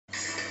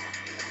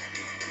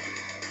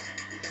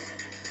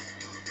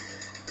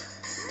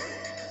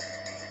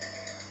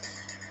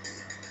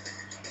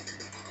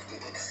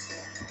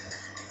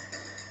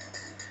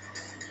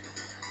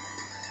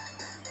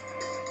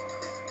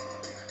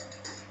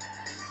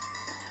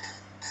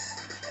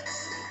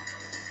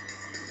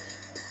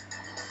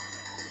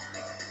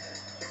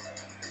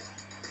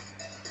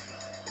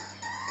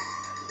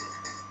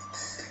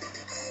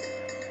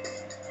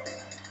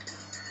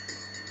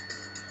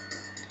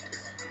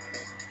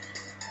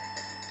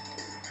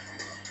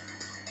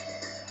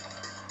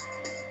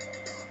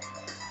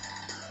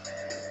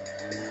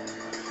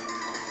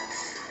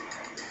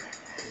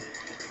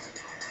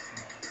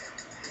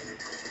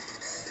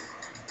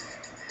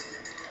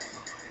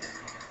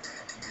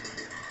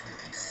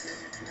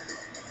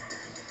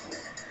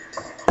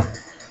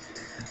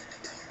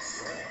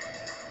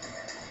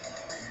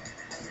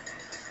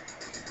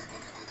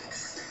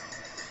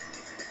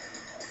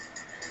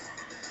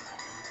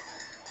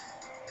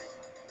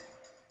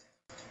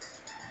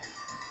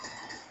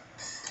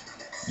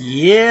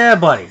Yeah,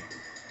 buddy.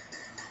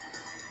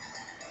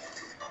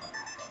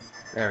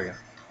 There we go.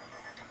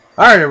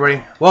 Alright,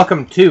 everybody.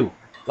 Welcome to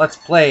Let's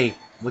Play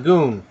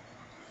Lagoon.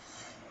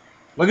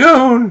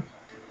 Lagoon!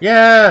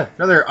 Yeah!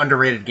 Another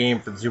underrated game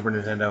for the Super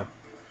Nintendo.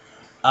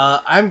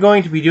 I'm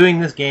going to be doing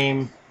this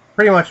game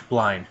pretty much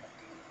blind.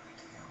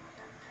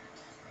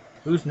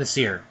 Who's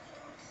Nasir?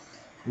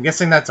 I'm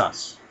guessing that's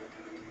us.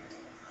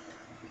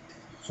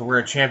 So we're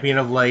a champion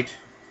of light.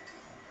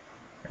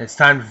 And it's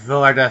time to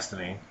fulfill our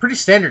destiny. Pretty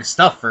standard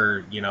stuff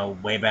for, you know,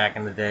 way back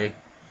in the day.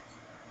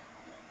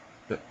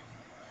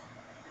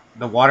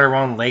 The water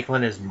around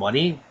Lakeland is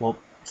muddy? Well,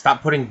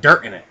 stop putting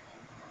dirt in it.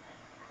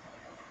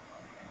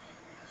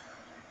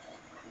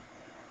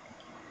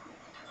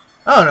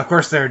 Oh, and of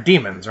course there are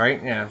demons,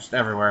 right? Yeah, just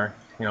everywhere.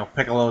 You know,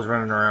 Piccolo's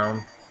running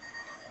around.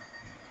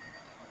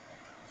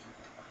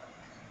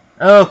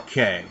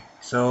 Okay,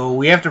 so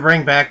we have to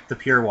bring back the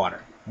pure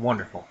water.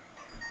 Wonderful.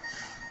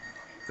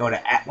 Go to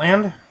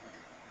Atland.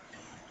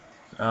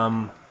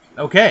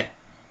 Okay.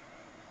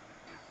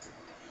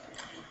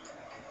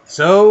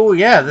 So,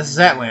 yeah, this is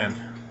Atland.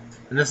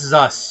 And this is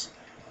us.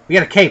 We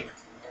got a cape.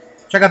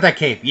 Check out that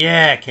cape.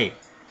 Yeah, cape.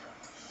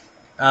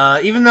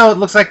 Even though it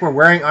looks like we're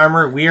wearing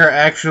armor, we are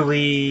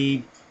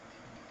actually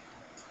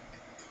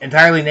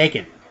entirely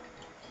naked.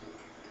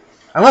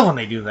 I love when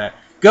they do that.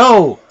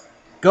 Go!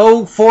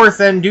 Go forth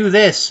and do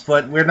this,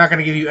 but we're not going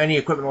to give you any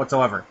equipment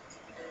whatsoever.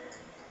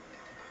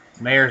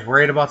 Mayor's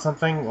worried about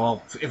something?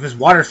 Well, if his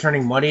water's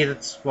turning muddy,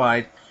 that's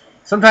why.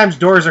 Sometimes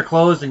doors are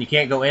closed and you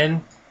can't go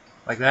in.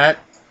 Like that.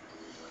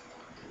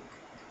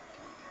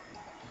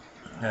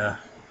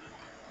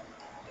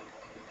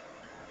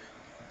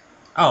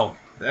 Oh,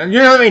 you're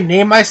gonna let me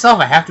name myself?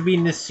 I have to be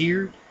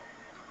Nasir?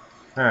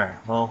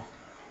 Alright, well.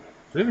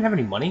 Do we even have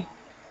any money?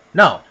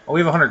 No. Oh,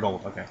 we have 100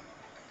 gold. Okay.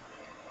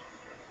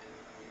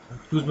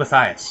 Who's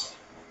Matthias?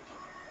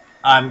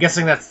 I'm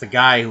guessing that's the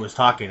guy who was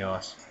talking to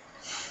us.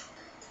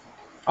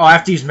 Oh, I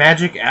have to use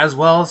magic as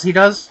well as he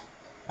does?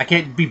 I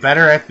can't be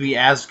better, I have to be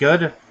as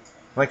good?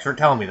 Thanks for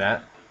telling me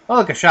that. Oh,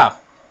 look, a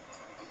shop.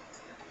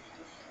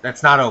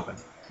 That's not open.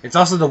 It's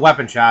also the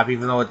weapon shop,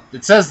 even though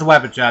it says the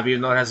weapon shop,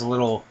 even though it has a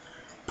little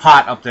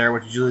pot up there,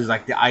 which is usually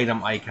like the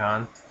item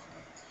icon.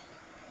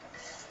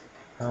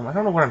 I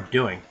don't know what I'm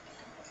doing.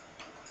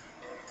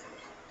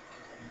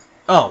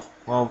 Oh,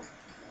 well,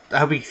 I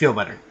hope you feel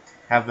better.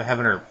 Have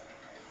an herb.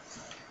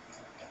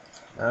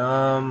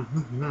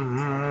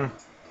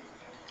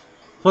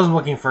 Suppose I'm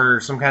looking for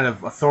some kind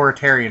of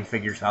authoritarian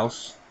figure's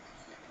house.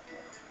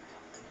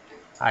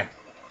 Hi.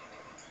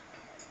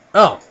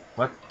 Oh,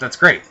 what? That's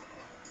great.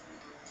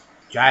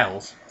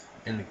 Giles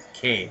in the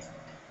cave.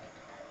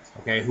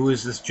 Okay, who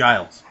is this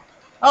Giles?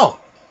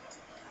 Oh!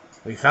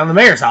 We found the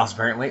mayor's house,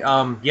 apparently.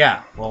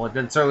 Yeah. Well, it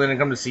certainly didn't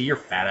come to see your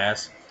fat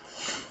ass.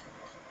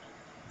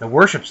 The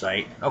worship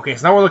site. Okay,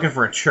 so now we're looking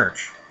for a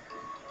church.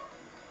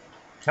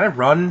 Can I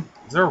run?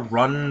 Is there a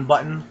run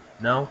button?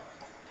 No?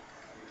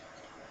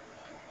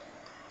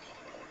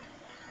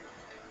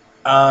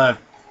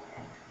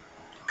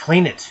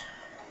 Clean it.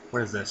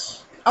 What is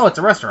this? Oh, it's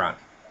a restaurant.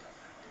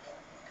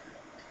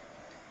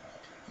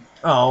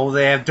 Oh,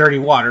 they have dirty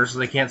water, so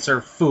they can't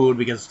serve food,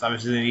 because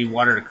obviously they need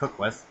water to cook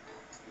with.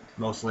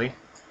 Mostly.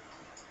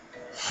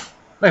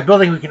 Like a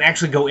building we can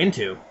actually go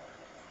into.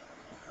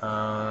 Can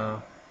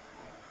I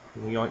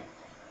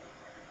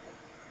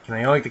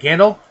yoink the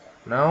candle?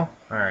 No?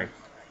 Alright.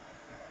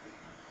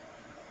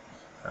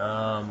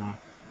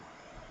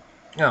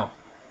 No.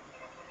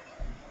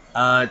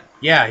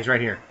 Yeah, he's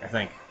right here, I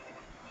think.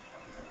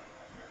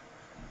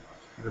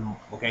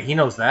 Okay, he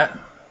knows that.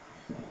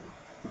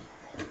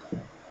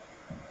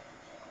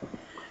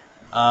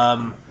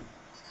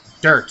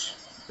 Dirt.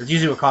 That's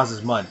usually what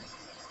causes mud.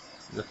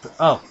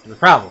 Oh, there's a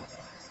problem.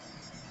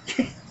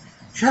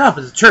 Shut up,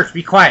 it's a church,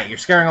 be quiet. You're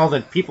scaring all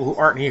the people who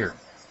aren't here.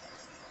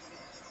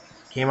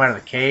 Came out of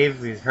the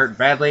cave, he's hurt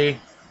badly.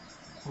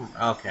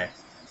 Okay.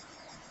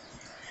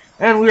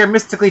 And we are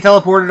mystically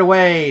teleported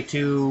away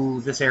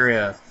to this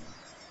area.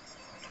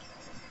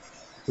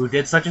 Who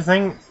did such a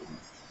thing?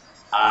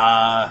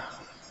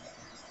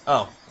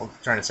 Oh, I'm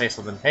trying to say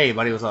something. Hey,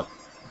 buddy, what's up?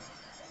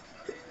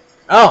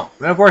 Oh,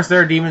 and of course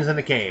there are demons in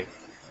the cave.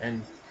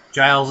 And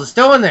Giles is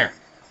still in there.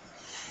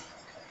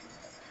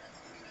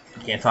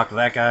 Can't talk to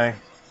that guy.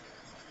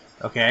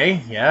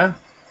 Okay, yeah.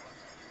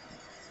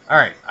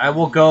 Alright, I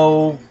will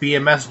go be a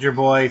messenger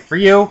boy for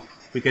you,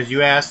 because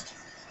you asked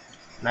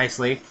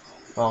nicely.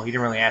 Well, he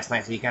didn't really ask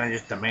nicely, he kind of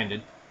just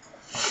demanded.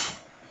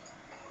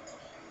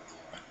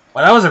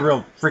 Well, that was a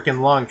real freaking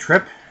long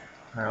trip.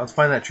 Alright, let's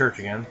find that church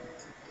again.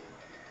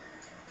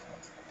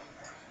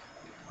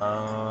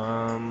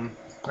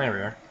 There we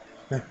are.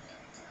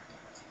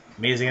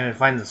 Amazing I didn't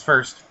find this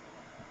first.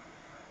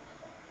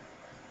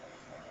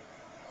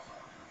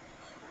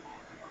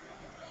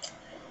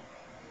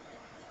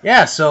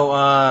 Yeah, so,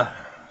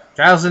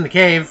 Giles in the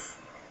cave.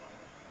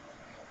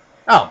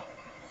 Oh.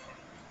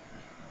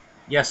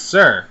 Yes,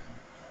 sir.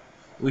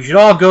 We should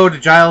all go to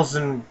Giles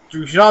and...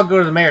 We should all go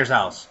to the mayor's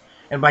house.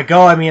 And by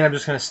go, I mean I'm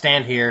just going to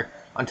stand here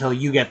until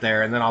you get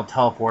there, and then I'll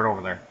teleport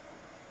over there.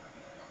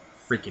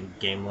 Freaking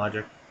game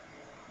logic.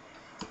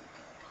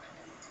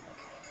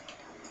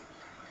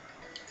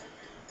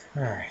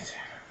 Alright.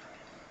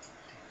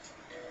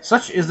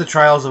 Such is the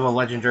trials of a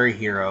legendary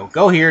hero.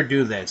 Go here,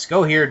 do this.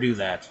 Go here, do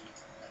that.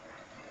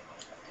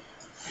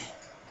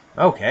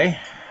 Okay.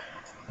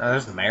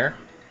 There's the mayor.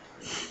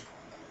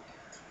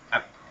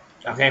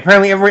 Okay,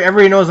 apparently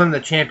everybody knows I'm the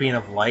champion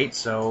of light,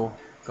 so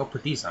go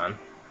put these on.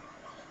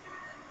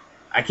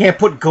 I can't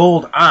put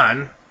gold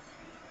on.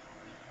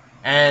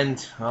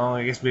 And, well,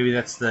 I guess maybe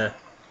that's the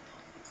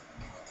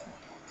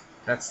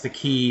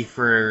key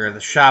for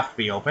the shop to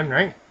be open,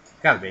 right?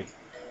 Gotta be.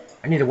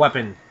 I need a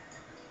weapon.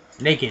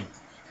 Naked.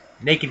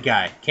 Naked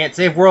guy. Can't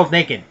save world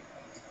naked.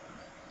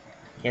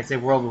 Can't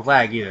save world with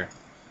lag either.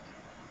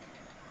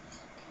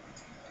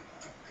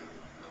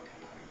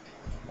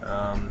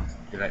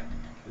 Did I...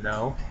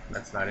 No,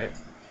 that's not it.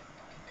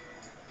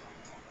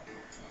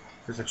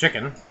 There's a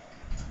chicken.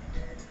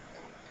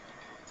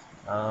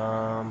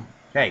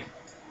 Hey.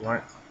 You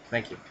want it?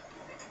 Thank you.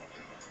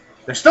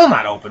 They're still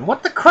not open.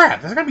 What the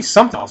crap? There's gotta be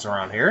something else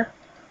around here.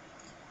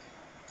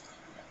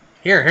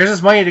 Here's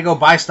this money to go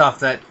buy stuff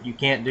that you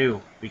can't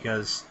do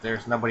because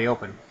there's nobody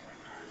open.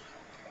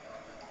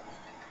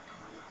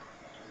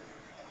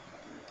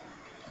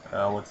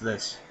 What's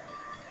this?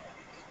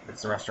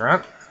 It's the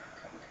restaurant.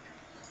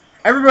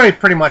 Everybody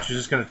pretty much is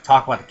just going to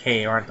talk about the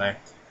cave, aren't they?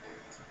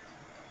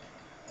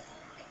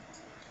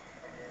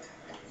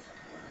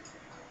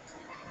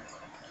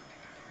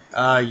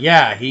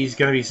 Yeah, he's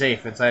going to be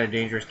safe inside a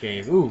dangerous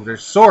cave. Ooh,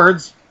 there's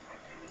swords.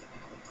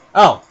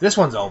 Oh, this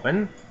one's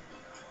open.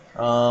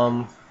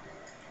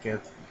 Okay.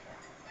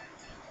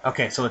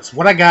 Okay, so it's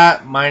what I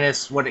got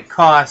minus what it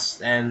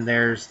costs, and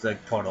there's the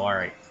total.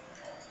 Alright.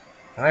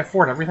 Can I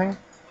afford everything?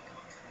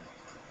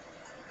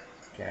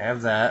 Okay, I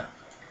have that.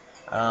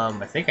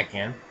 I think I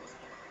can.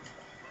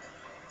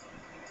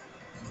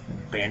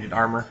 Bandit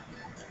armor.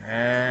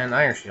 And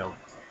iron shield.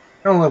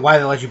 I don't know why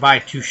they let you buy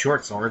 2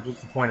 short swords.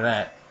 What's the point of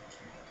that?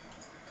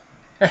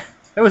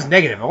 That was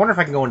negative. I wonder if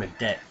I can go into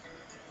debt.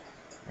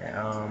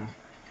 Yeah,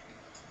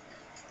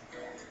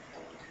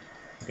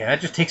 okay,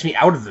 that just takes me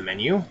out of the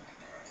menu.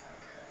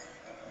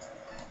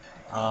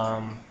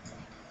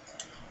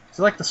 Is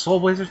it like the Soul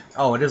Blazers?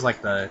 Oh, it is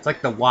like the... It's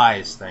like the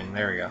Wise thing.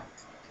 There we go.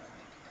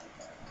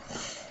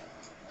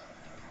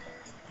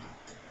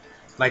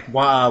 Like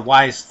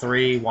Wise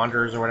 3,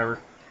 Wanderers, or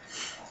whatever.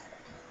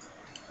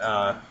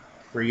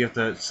 Where you have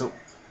to... So,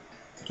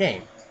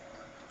 game.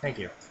 Thank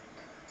you.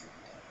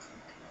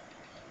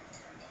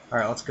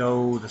 Alright, let's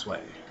go this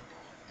way.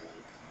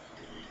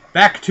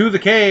 Back to the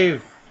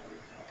cave!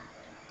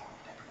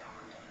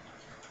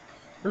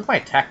 Where's my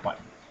attack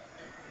button?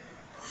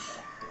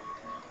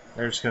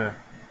 They're just gonna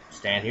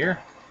stand here?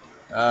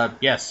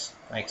 Yes.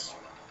 Thanks.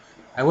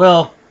 I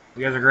will.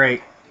 You guys are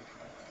great.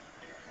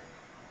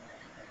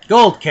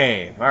 Gold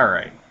cave.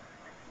 Alright.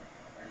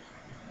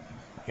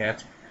 Okay,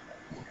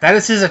 that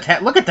is his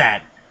attack. Look at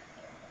that!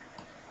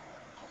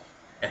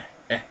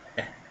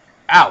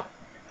 Ow!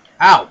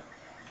 Ow!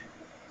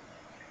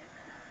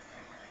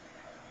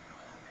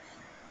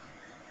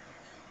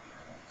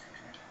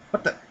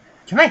 What the?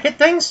 Can I hit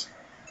things?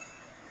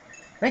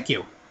 Thank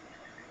you.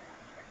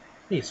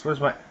 Jeez,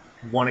 where's my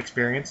 1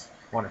 experience?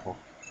 Wonderful.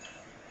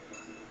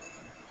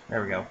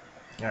 There we go.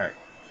 Alright.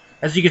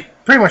 As you can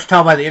pretty much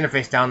tell by the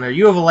interface down there,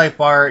 you have a life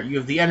bar, you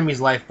have the enemy's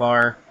life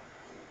bar.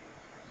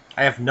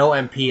 I have no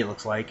MP, it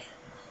looks like.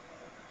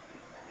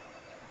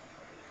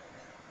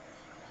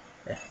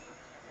 Yeah.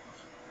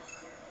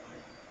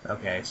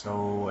 Okay,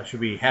 so I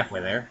should be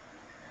halfway there.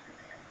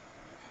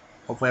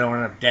 Hopefully I don't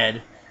end up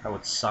dead. That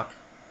would suck.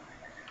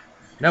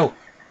 No!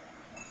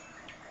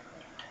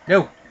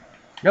 No!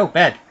 No,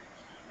 bad.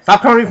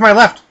 Stop coming from my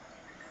left!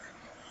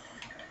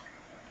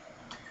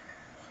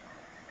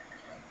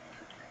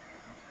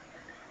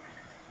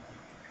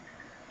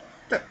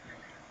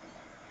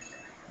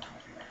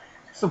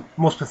 It's the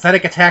most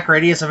pathetic attack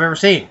radius I've ever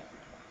seen.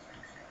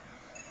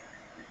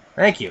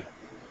 Thank you.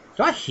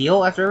 Do I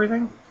heal after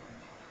everything?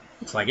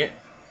 Looks like it.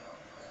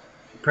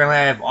 Apparently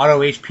I have auto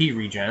HP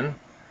regen.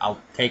 I'll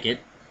take it.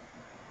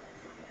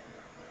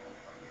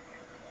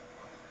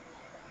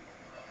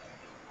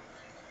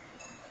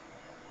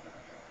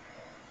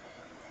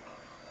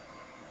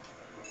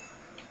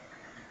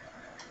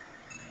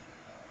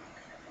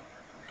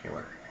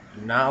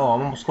 No,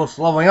 I'm almost close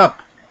to leveling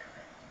up.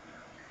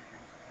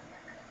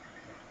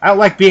 I don't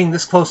like being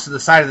this close to the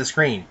side of the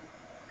screen.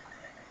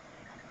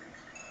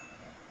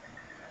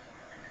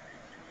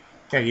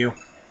 Okay, you.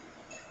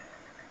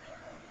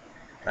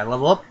 Did I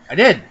level up? I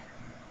did!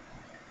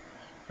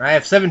 I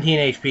have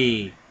 17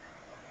 HP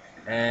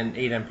and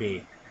 8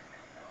 MP.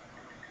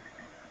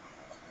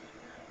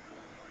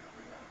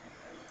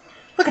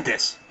 Look at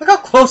this! Look how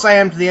close I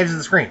am to the edge of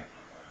the screen.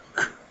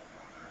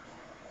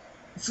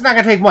 It's not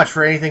gonna take much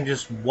for anything to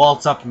just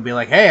waltz up and be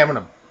like, hey, I'm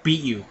gonna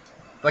beat you.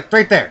 Like,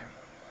 right there.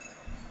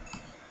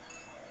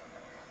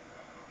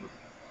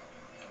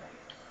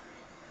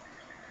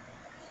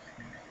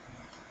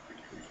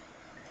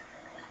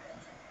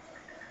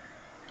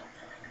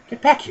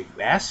 Get back here,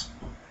 you ass.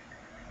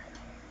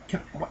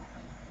 What?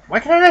 Why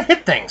can I not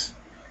hit things?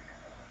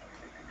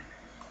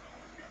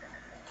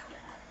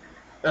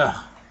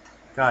 Ugh.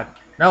 God.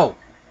 No.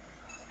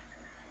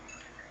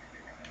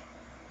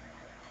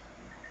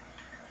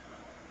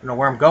 I don't know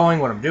where I'm going,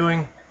 what I'm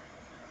doing.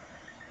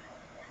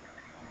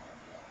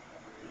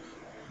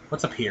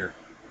 What's up here?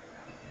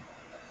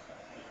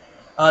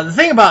 The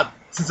thing about,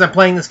 since I'm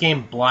playing this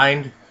game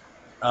blind,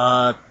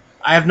 I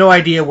have no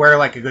idea where,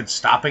 like, a good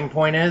stopping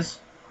point is.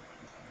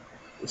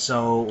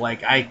 So,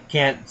 like, I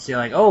can't say,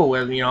 like, oh,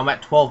 well, you know, I'm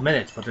at 12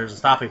 minutes, but there's a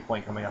stopping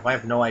point coming up. I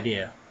have no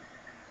idea.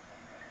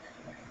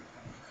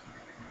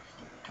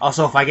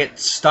 Also, if I get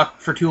stuck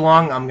for too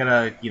long, I'm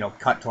gonna, you know,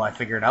 cut till I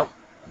figure it out.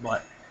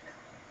 But,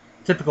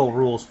 typical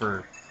rules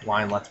for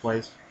blind Let's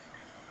Plays.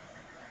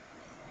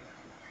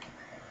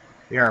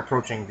 We are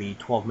approaching the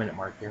 12-minute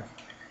mark here.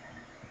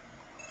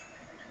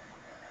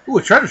 Ooh,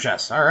 a treasure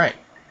chest. Alright.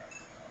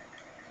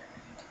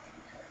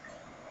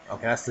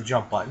 Okay, that's the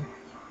jump button.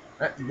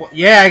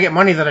 Yeah, I get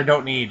money that I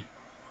don't need.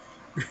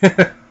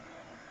 You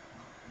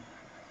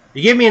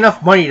give me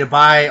enough money to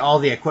buy all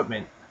the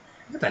equipment.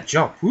 Look at that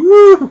jump.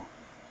 Woo!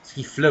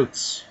 He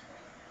floats.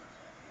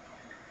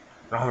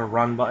 I don't have a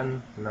run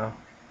button. No.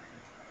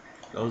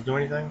 Those do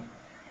anything?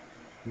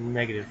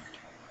 Negative.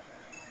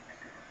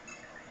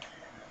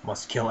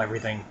 Must kill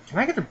everything. Can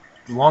I get a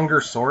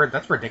longer sword?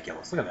 That's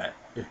ridiculous. Look at that.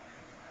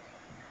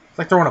 It's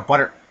like throwing a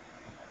butter.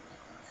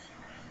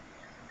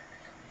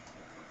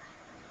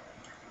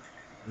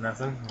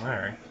 Nothing?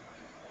 Alright.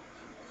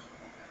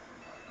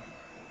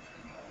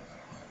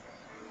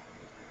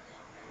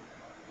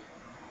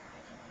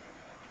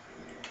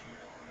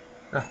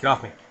 Get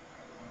off me.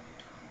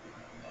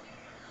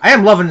 I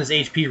am loving this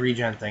HP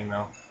regen thing,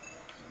 though.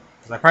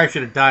 Because I probably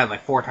should have died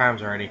like 4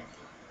 times already.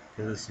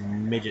 Because this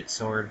midget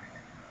sword.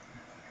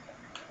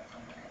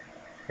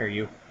 Here,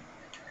 you.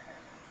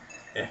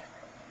 Eh.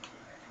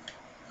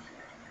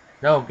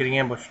 No, I'm getting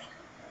ambushed.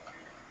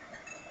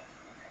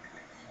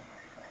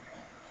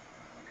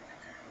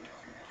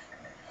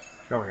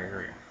 Get over here, here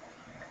we go.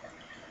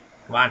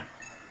 Come on.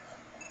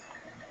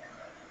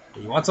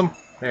 You want some?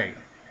 There you go.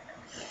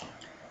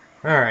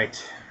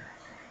 Alright.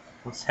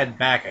 Let's head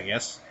back, I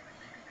guess.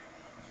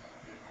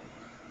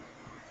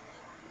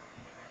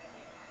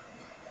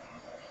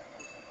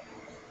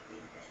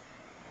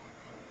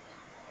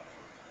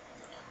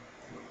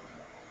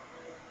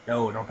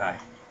 No, don't die.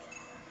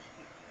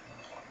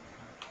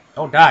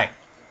 Don't die.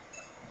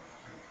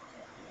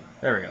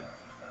 There we go.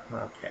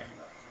 Okay.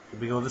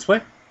 Did we go this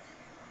way?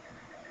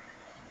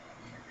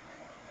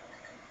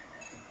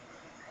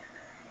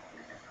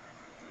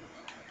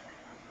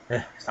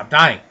 Stop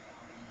dying.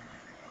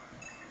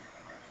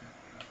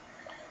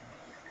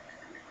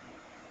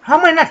 How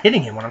am I not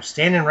hitting him when I'm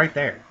standing right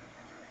there?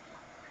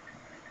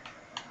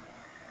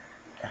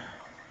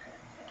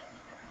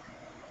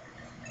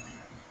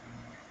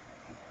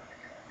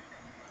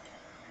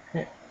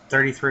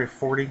 33 or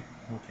 40.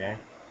 Okay.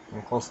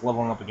 I'm close to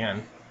leveling up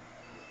again.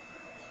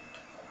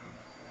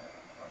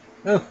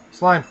 Oh,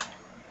 slime.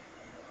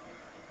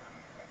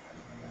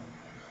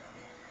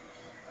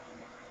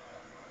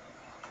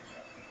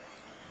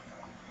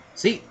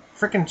 See?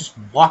 Freaking just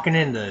walking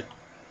into,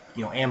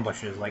 you know,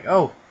 ambushes. Like,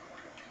 oh,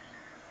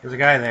 there's a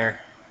guy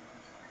there.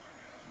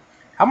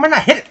 How am I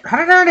not hit it? How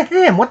did I not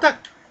hit him? What the?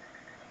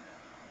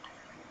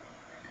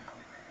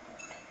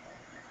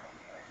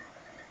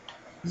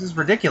 This is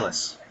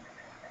ridiculous.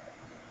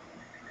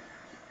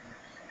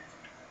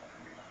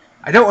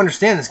 I don't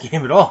understand this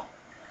game at all.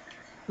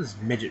 This is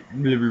midget.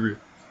 And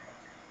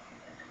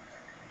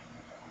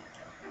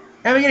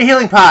we get a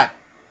healing pot.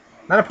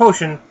 Not a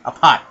potion, a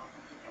pot.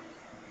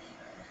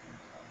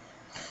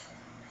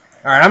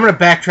 Alright, I'm going to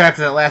backtrack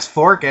to that last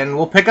fork, and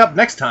we'll pick up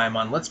next time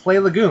on Let's Play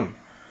Lagoon.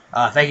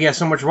 Thank you guys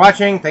so much for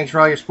watching. Thanks for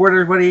all your support,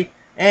 everybody,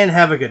 and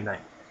have a good night.